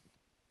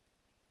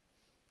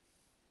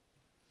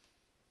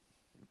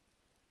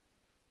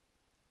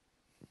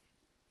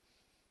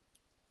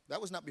 That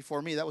was not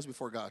before me, that was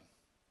before God.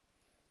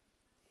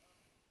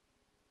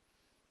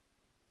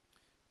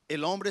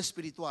 El hombre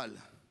espiritual,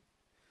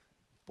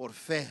 por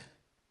fe,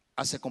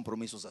 hace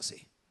compromisos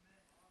así.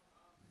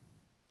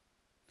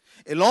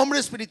 El hombre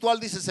espiritual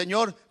dice,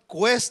 Señor,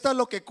 cuesta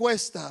lo que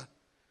cuesta,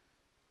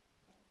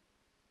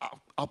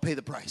 I'll pay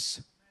the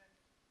price.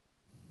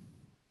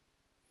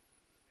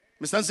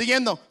 ¿Me están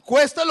siguiendo?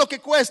 Cuesta lo que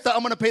cuesta,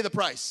 I'm going to pay the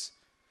price.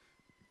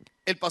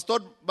 El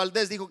pastor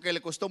Valdés dijo que le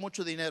costó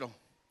mucho dinero.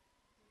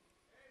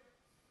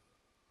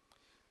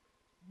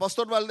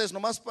 Pastor Valdés,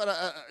 nomás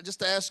para, just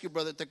to ask you,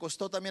 brother, ¿te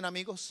costó también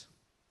amigos?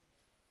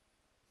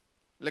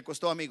 ¿Le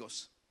costó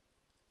amigos?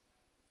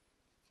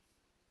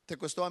 ¿Te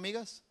costó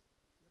amigas?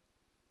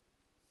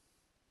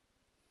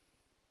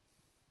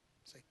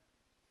 Sí.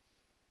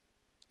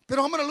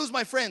 Pero I'm going to lose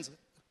my friends.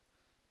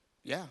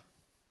 Yeah.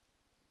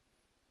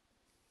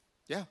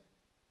 Yeah.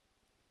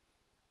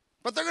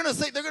 But they're going to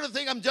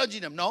think I'm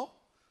judging them. No.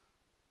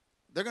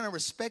 They're going to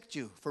respect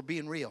you for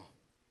being real.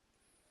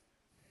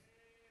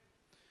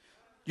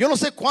 Yo no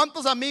sé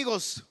cuántos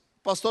amigos,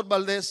 Pastor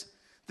Valdés,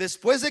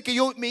 después de que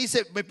yo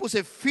me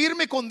puse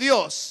firme con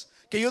Dios,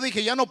 que yo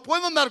dije, ya no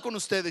puedo andar con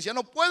ustedes, ya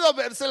no puedo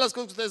hacer las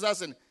cosas que ustedes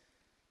hacen,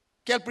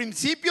 que al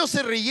principio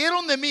se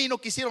rieron de mí, no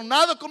quisieron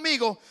nada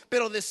conmigo,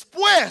 pero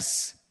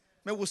después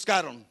me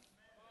buscaron.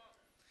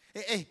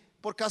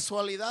 Por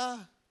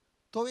casualidad,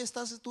 ¿todavía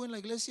estás tú en la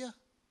iglesia?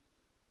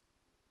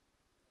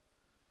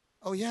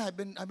 Oh yeah, I've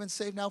been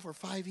saved now for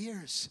 5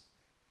 years.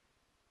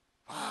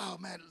 Wow,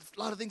 man, a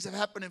lot of things have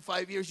happened in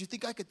 5 years. You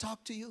think I could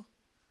talk to you?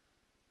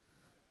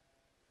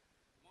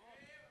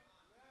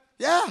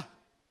 Yeah.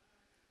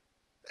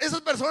 Esas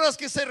personas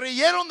que se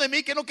rieron de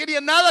mí, que no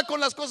querían nada con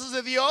las cosas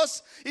de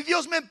Dios, y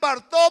Dios me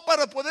impartó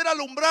para poder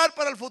alumbrar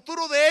para el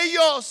futuro de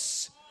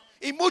ellos.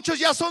 Y muchos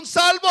ya son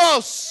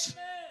salvos.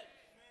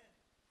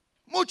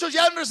 Muchos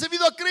ya han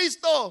recibido a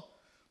Cristo.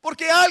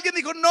 Porque alguien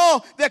dijo,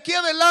 no, de aquí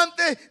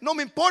adelante no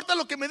me importa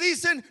lo que me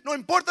dicen, no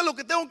importa lo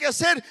que tengo que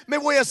hacer, me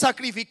voy a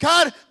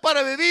sacrificar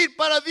para vivir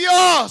para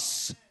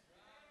Dios.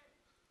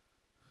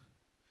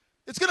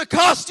 It's going to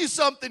cost you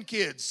something,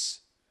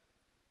 kids.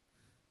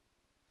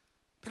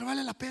 Pero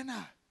vale la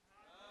pena.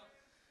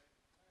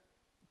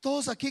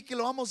 Todos aquí que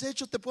lo hemos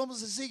hecho, te podemos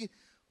decir,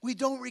 we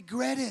don't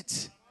regret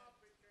it.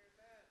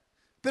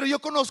 Pero yo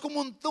conozco un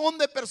montón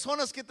de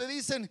personas que te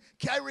dicen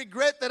que I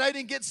regret that I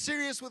didn't get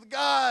serious with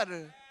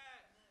God.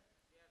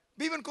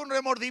 Viven con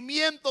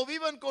remordimiento,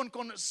 viven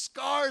con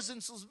scars en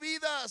sus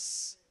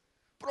vidas,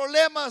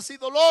 problemas y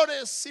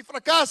dolores y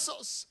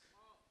fracasos.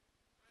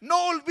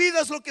 No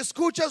olvides lo que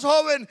escuchas,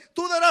 joven.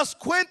 Tú darás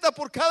cuenta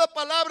por cada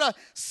palabra,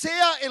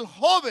 sea el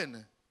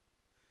joven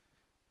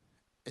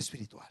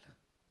espiritual.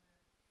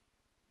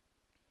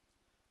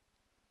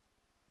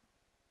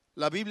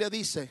 La Biblia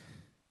dice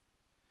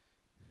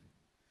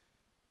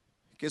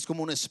que es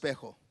como un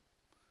espejo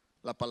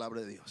la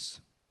palabra de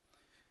Dios.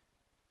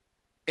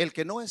 El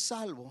que no es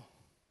salvo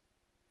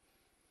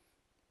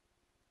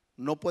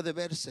no puede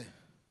verse.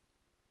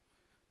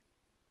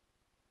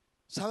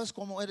 ¿Sabes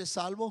cómo eres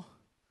salvo?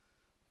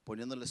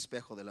 Poniendo el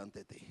espejo delante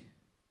de ti.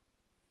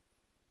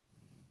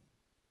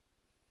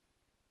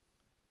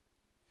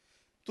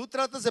 Tú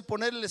tratas de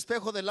poner el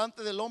espejo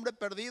delante del hombre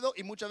perdido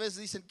y muchas veces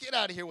dicen, get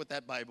out of here with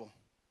that Bible.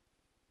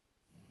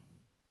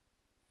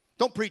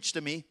 Don't preach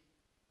to me.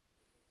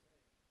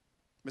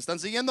 ¿Me están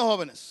siguiendo,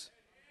 jóvenes?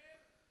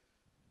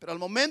 Pero al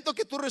momento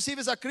que tú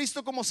recibes a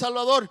Cristo como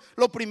Salvador,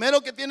 lo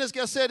primero que tienes que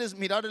hacer es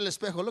mirar el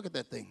espejo. Look at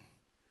that thing.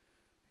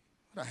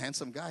 What a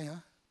handsome guy, huh?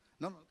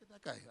 No, look at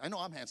that guy. I know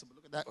I'm handsome, but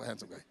look at that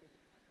handsome guy.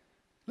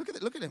 Look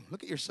at him.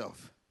 Look at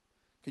yourself.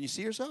 Can you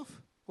see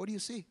yourself? What do you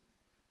see?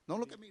 Don't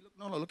look at me.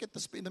 Look at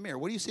the mirror.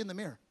 What do you see in the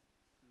mirror?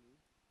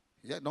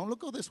 Yeah, don't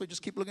look this way.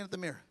 Just keep looking at the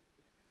mirror.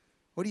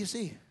 What do you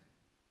see?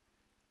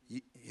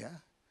 Yeah.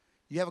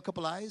 You have a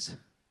couple eyes?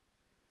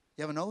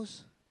 You have a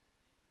nose?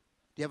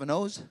 Do you have a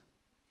nose?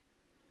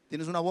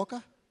 ¿Tienes una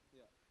boca?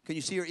 Can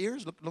you see your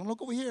ears? Don't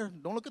look over here.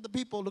 Don't look at the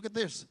people. Look at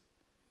this.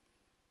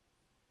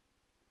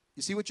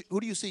 You see who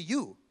do you see?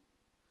 You.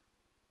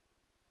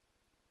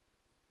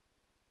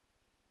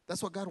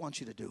 That's what God wants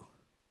you to do.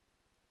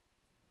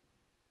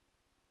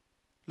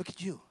 Look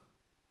at you.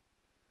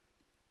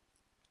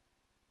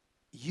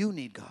 You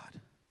need God.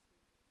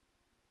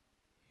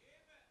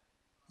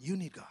 You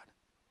need God.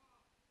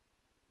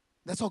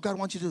 That's all God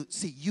wants you to do.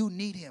 See, you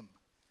need Him.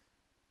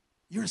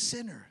 You're a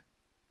sinner.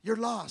 You're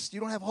lost. You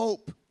don't have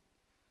hope.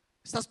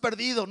 Estás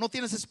perdido. No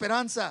tienes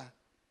esperanza.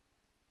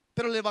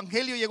 Pero el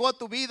Evangelio llegó a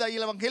tu vida y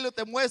el Evangelio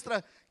te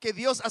muestra que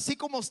Dios, así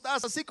como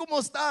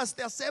estás,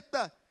 te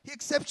acepta. He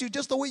accepts you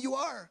just the way you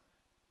are.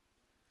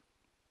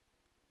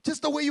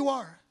 Just the way you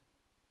are.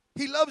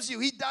 He loves you.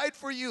 He died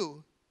for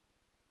you.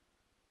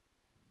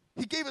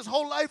 He gave His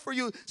whole life for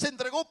you. Se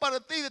entregó para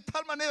ti. De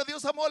tal manera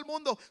Dios amó al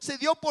mundo. Se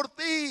dio por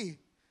ti.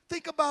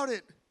 Think about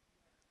it.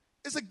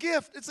 It's a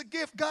gift. It's a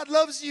gift. God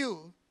loves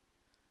you.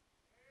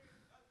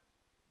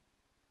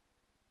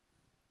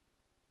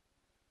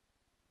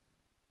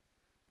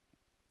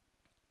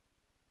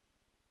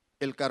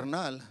 El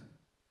carnal,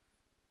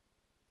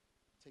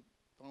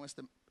 pongo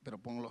pero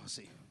ponlo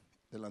así,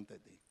 delante de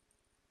ti.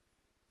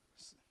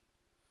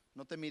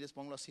 No te mires,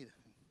 ponlo así.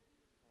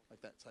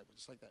 Like that,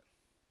 just like that.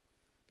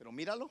 Pero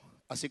míralo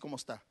así como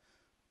está.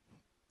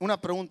 Una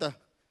pregunta,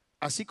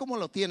 así como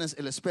lo tienes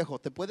el espejo,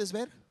 ¿te puedes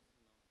ver?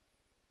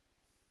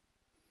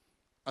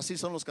 Así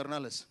son los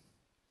carnales.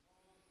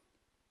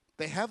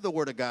 They have the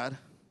word of God,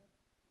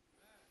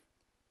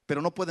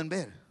 pero no pueden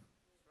ver.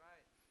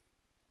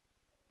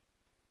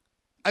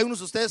 Hay unos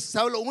de ustedes,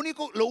 ¿saben?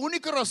 La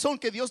única razón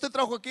que Dios te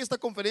trajo aquí a esta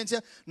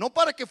conferencia, no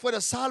para que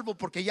fueras salvo,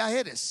 porque ya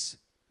eres.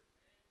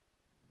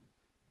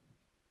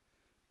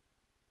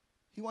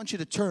 He wants you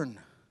to turn.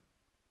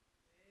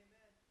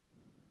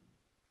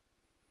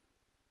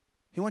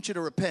 He wants you to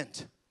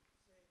repent.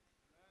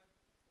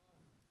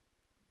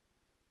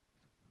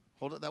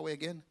 Hold it that way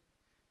again.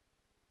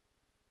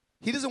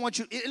 He doesn't want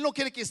you. Él no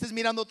quiere que estés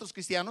mirando a otros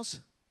cristianos.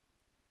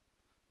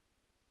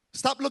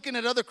 Stop looking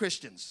at other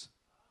Christians.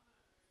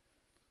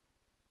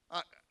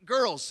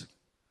 Girls,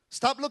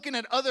 stop looking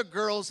at other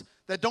girls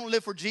that don't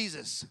live for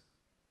Jesus.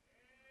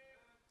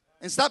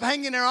 And stop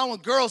hanging around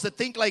with girls that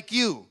think like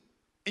you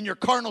in your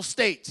carnal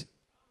state.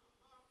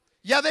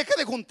 Ya deja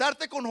de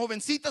juntarte con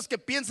jovencitas que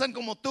piensan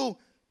como tú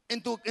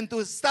en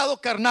tu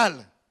estado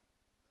carnal.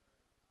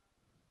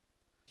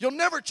 You'll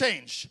never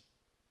change.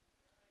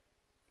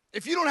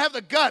 If you don't have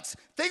the guts,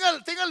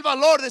 tenga el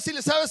valor de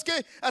decirle, ¿sabes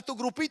qué? A tu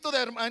grupito de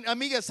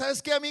amigas,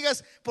 ¿sabes qué,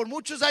 amigas? Por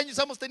muchos años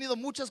hemos tenido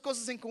muchas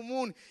cosas en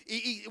común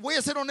y voy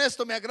a ser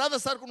honesto, me agrada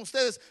estar con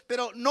ustedes,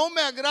 pero no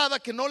me agrada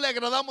que no le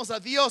agradamos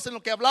a Dios en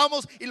lo que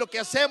hablamos y lo que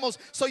hacemos.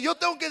 So yo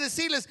tengo que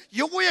decirles,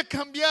 yo voy a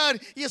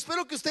cambiar y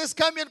espero que ustedes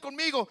cambien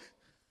conmigo.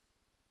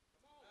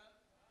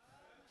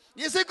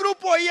 Y ese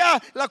grupo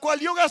allá, la cual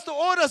yo gasto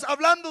horas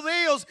hablando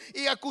de ellos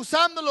y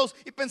acusándolos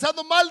y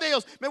pensando mal de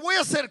ellos, me voy a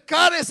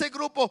acercar a ese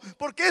grupo,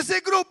 porque ese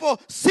grupo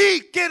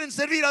sí quieren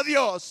servir a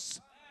Dios.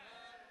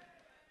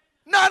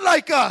 Not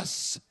like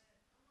us.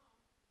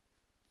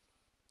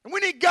 And we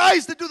need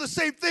guys to do the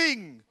same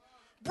thing.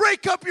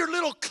 Break up your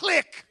little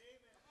clique.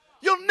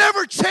 You'll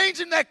never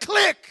change in that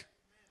clique.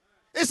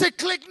 Ese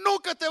clique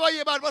nunca te va a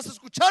llevar. Vas a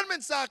escuchar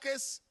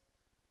mensajes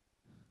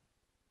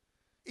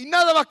y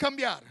nada va a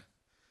cambiar.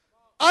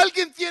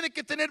 Alguien tiene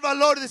que tener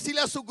valor, decirle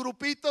a su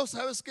grupito,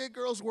 ¿sabes qué,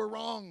 girls? We're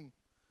wrong.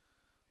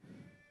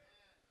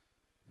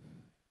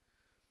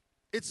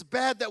 It's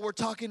bad that we're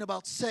talking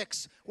about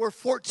sex. We're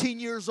 14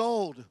 years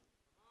old.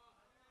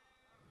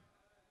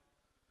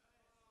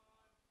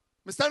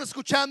 ¿Me están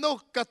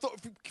escuchando? 14,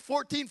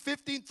 15,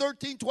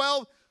 13,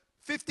 12,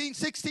 15,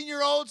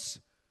 16-year-olds.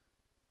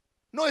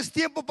 No es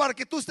tiempo para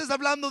que tú estés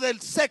hablando del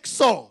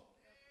sexo.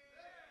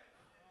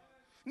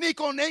 Ni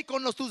con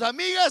tus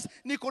amigas,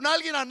 ni con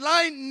alguien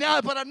online,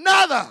 nada, para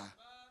nada.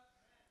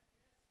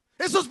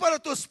 Eso es para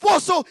tu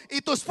esposo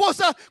y tu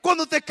esposa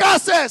cuando te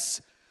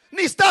cases.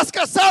 Ni estás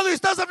casado y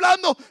estás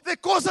hablando de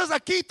cosas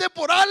aquí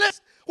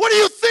temporales. What are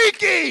you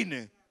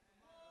thinking?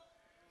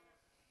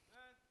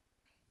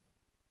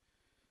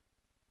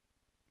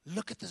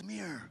 Look at this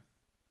mirror.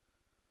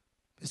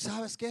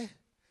 ¿Sabes qué?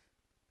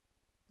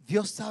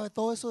 Dios sabe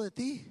todo eso de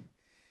ti.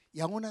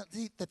 Y aún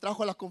así te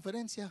trajo a la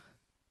conferencia.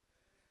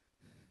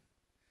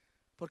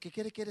 Porque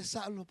quiere que eres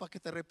salvo, para que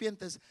te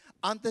arrepientes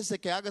antes de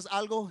que hagas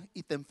algo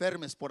y te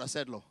enfermes por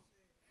hacerlo.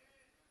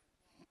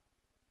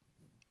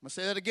 I'm going to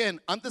say that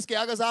again. Antes que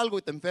hagas algo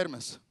y te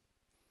enfermes.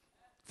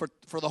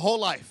 For the whole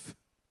life.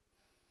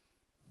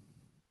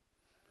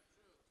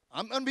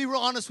 I'm going to be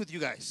real honest with you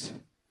guys.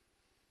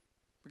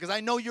 Because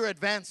I know you're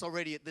advanced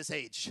already at this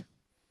age.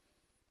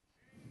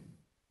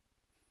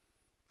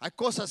 Hay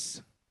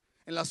cosas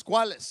en las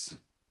cuales,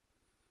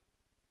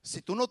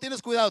 si tú no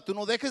tienes cuidado, tú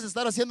no dejes de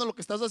estar haciendo lo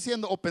que estás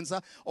haciendo o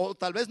pensar, o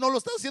tal vez no lo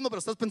estás haciendo, pero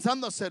estás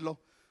pensando hacerlo,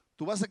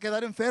 tú vas a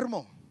quedar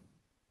enfermo.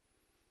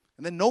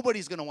 And then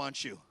nobody's going to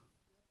want you.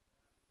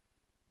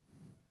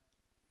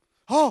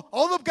 Oh,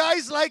 all the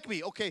guys like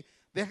me. Okay,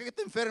 deja que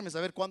te enfermes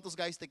a ver cuántos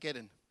guys te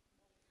quieren.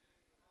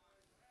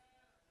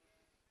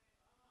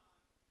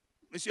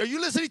 Are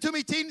you listening to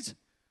me, teens?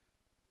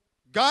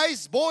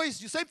 Guys, boys,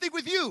 same thing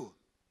with you.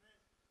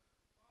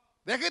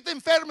 Deja que te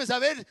enfermes a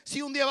ver si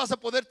un día vas a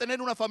poder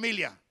tener una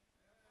familia.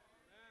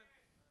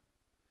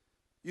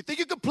 You think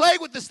you can play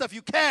with this stuff?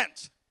 You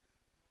can't.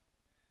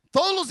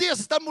 Todos los días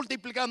se están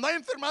multiplicando. Hay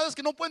enfermedades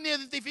que no pueden ni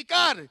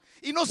identificar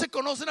y no se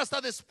conocen hasta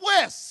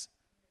después.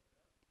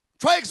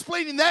 Try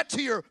explaining that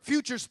to your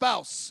future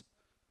spouse.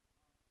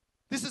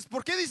 Dices,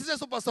 ¿por qué dices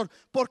eso, pastor?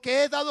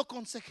 Porque he dado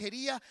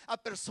consejería a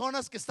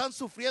personas que están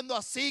sufriendo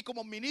así,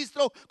 como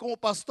ministro, como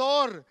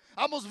pastor.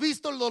 Hemos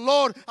visto el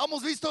dolor,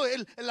 hemos visto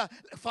las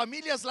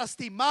familias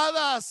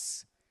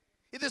lastimadas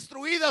y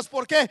destruidas.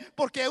 ¿Por qué?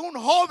 Porque un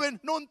joven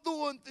no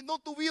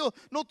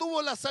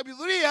tuvo la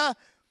sabiduría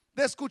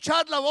de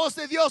escuchar la voz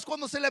de Dios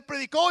cuando se le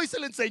predicó y se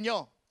le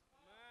enseñó.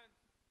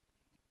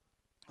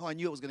 Oh, I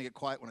knew it was going to get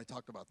quiet when I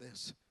talked about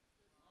this.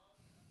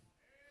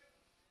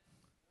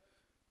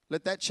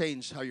 Let that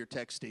change how you're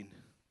texting.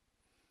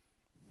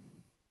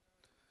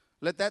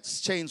 Let that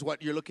change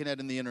what you're looking at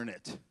in the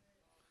internet.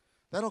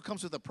 That all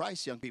comes with a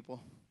price, young people.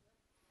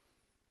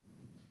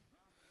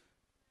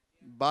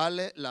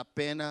 Vale la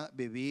pena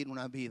vivir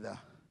una vida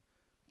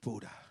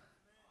pura.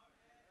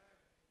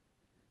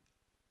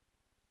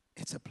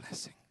 It's a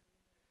blessing.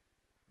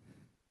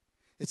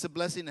 It's a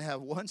blessing to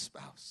have one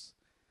spouse,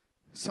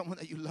 someone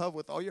that you love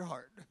with all your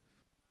heart,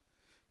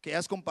 que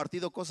has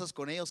compartido cosas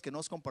con ellos que no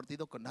has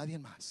compartido con nadie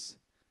más,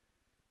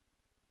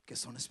 que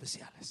son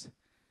especiales.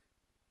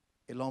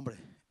 El hombre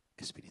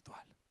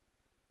espiritual.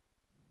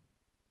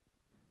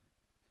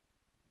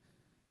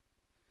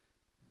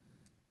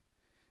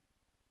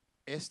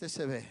 Este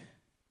se ve.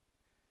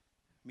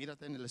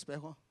 Mírate en el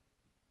espejo.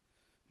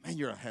 Man,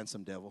 you're a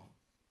handsome devil.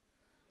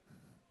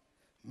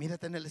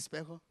 Mírate en el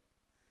espejo.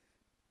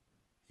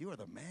 You are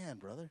the man,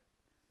 brother.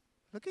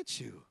 Look at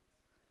you.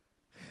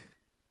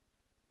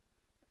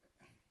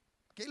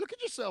 Okay, look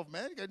at yourself,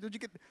 man.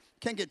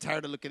 Can't get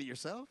tired of looking at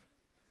yourself.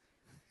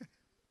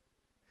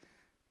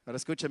 Ahora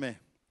escúchame.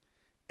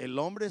 El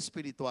hombre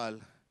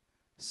espiritual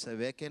se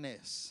ve quién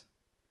es.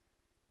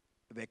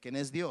 Ve quién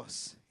es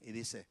Dios. Y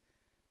dice,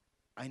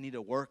 I need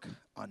to work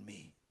on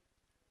me.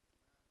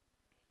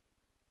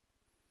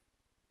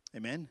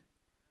 Amen.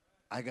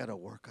 I got to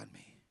work on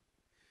me.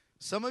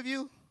 Some of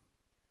you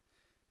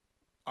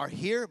are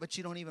here, but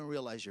you don't even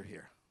realize you're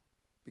here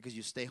because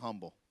you stay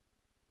humble.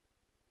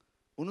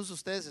 Unos de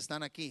ustedes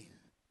están aquí.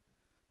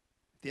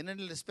 Tienen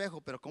el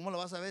espejo, pero ¿cómo lo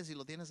vas a ver si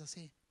lo tienes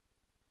así?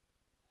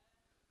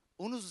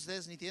 Unos de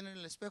ustedes ni tienen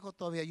el espejo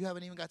todavía. You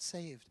haven't even got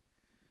saved.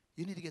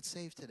 You need to get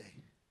saved today.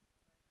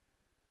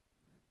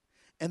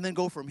 And then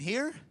go from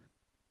here,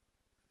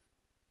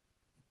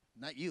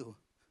 not you,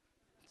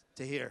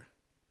 to here.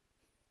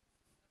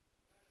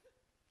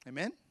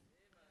 Amen?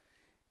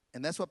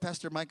 And that's what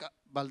Pastor Mike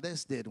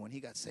Valdez did when he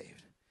got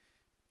saved.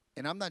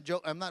 And I'm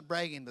not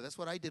bragging, but that's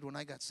what I did when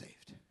I got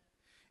saved.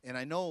 And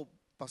I know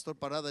Pastor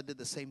Parada did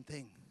the same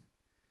thing.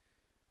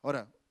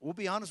 Ahora, we'll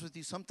be honest with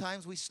you.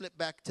 Sometimes we slip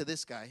back to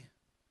this guy.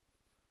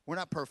 We're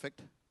not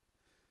perfect.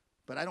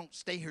 But I don't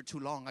stay here too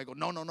long. I go,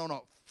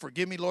 no.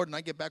 Forgive me, Lord. And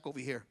I get back over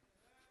here.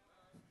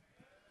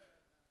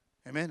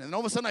 Amen. And all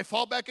of a sudden I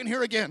fall back in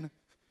here again.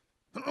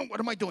 What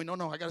am I doing?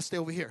 No, I got to stay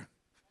over here.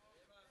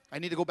 I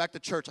need to go back to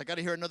church. I got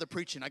to hear another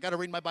preaching. I got to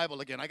read my Bible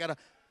again. I got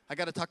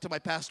to talk to my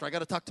pastor. I got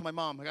to talk to my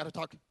mom. I got to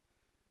talk.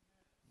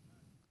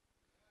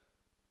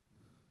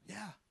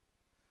 Yeah.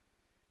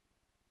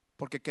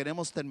 Porque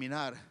queremos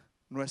terminar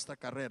nuestra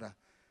carrera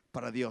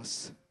para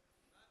Dios.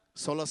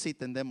 Solo así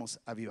tendremos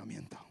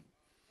avivamiento.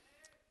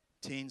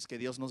 Teens, que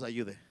Dios nos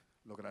ayude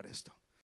a lograr esto.